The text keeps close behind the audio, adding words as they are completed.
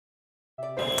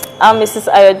I'm Mrs.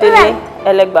 Ayodele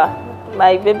Elegba.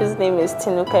 My baby's name is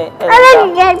Tinuke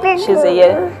Elegba. She's a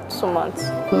year, 2 months.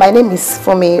 My name is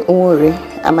Fumi Uwuri.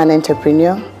 I'm an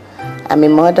entrepreneur. I'm a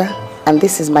mother. And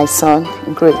this is my son,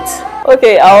 Great.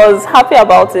 Okay, I was happy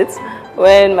about it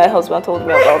when my husband told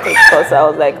me about it because I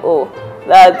was like, oh,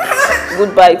 that's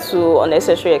goodbye to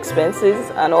unnecessary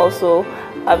expenses and also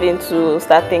having to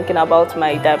start thinking about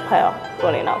my diaper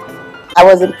running out. I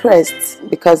was impressed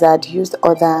because I had used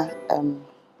other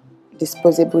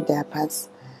disposable diapers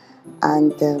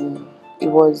and it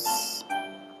was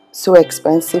so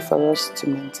expensive for us to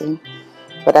maintain.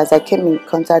 But as I came in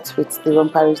contact with the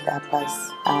Rumparooz diapers,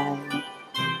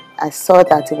 I saw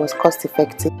that it was cost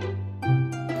effective.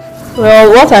 Well,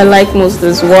 what I like most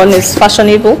is one is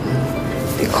fashionable,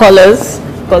 the colors,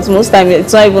 because most time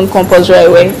it's not even compulsory I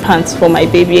wear pants for my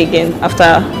baby again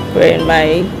after wearing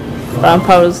my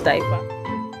Rumparooz diaper.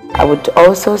 I would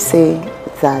also say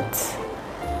that,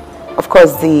 of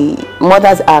course, the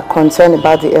mothers are concerned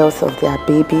about the health of their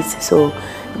babies, so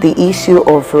the issue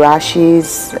of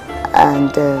rashes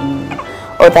and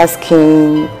other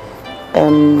skin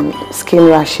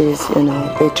rashes, you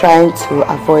know, they're trying to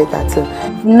avoid that. So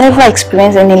I've never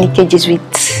experienced any leakages with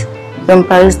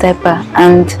Rumparooz diaper,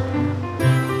 and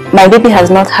my baby has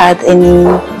not had any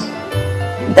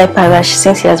diaper rash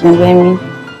since he has been wearing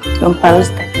Rumparooz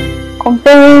diaper.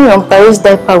 Comparing Rumparooz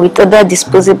diaper with other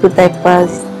disposable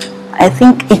diapers, I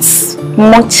think it's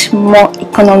much more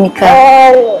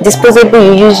economical. Disposable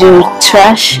you use, you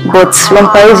trash, but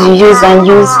Rumparooz you use and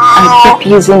keep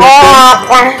using it.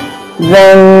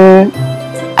 Then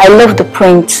I love the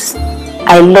prints.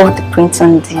 I love the prints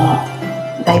on the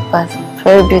diapers.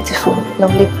 Very beautiful,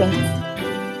 lovely prints.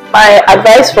 My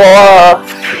advice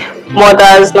for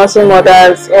mothers, nursing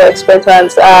mothers or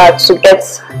expectants are to get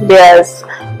theirs,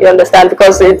 you understand,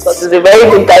 because it's a very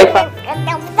good diaper.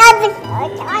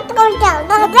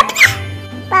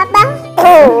 Papa.